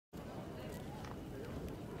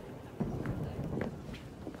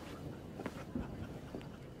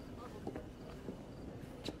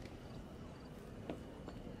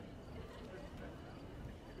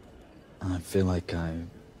feel like I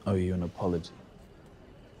owe you an apology.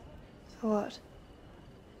 For what?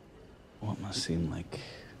 What must seem like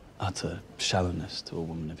utter shallowness to a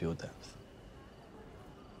woman of your depth.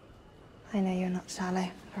 I know you're not shallow,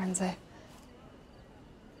 Lorenzo.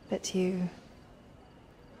 But you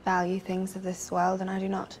value things of this world, and I do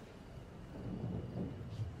not.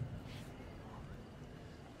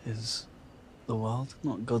 Is the world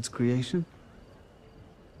not God's creation?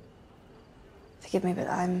 Forgive me, but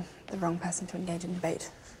I'm the wrong person to engage in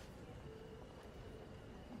debate.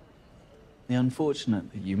 The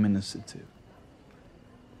unfortunate that you ministered to.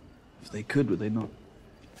 If they could, would they not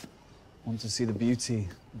want to see the beauty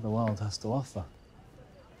the world has to offer?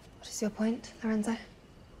 What is your point, Lorenzo?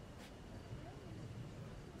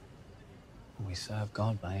 We serve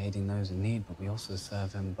God by aiding those in need, but we also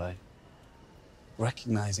serve him by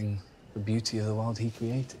recognizing the beauty of the world he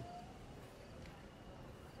created.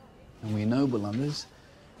 And we ennoble others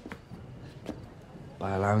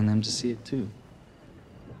by allowing them to see it too.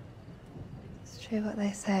 It's true what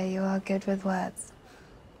they say, you are good with words.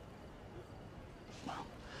 Well,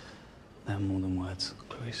 they're more than words,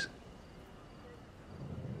 Clarice.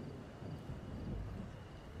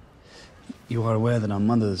 You are aware that our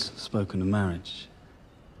mother's spoken of marriage.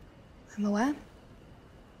 I'm aware.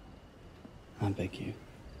 I beg you,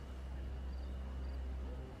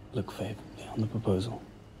 look favorably on the proposal.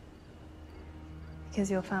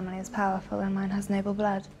 Because your family is powerful and mine has noble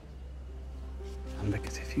blood. And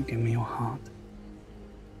because if you give me your heart,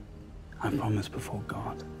 I promise before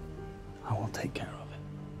God, I will take care of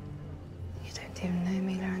it. You don't even know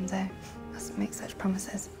me, Lorenzo. You mustn't make such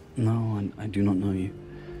promises. No, I do not know you.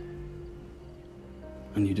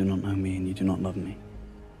 And you do not know me, and you do not love me.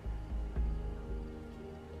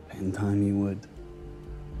 But in time you would.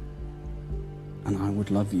 And I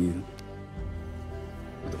would love you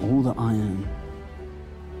with all that I am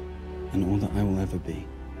and all that I will ever be.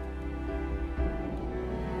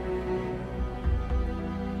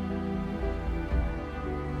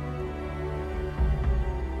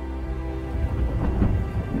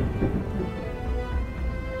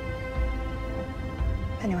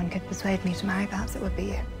 If anyone could persuade me to marry, perhaps it would be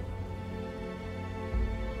you.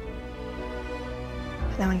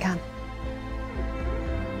 But no one can.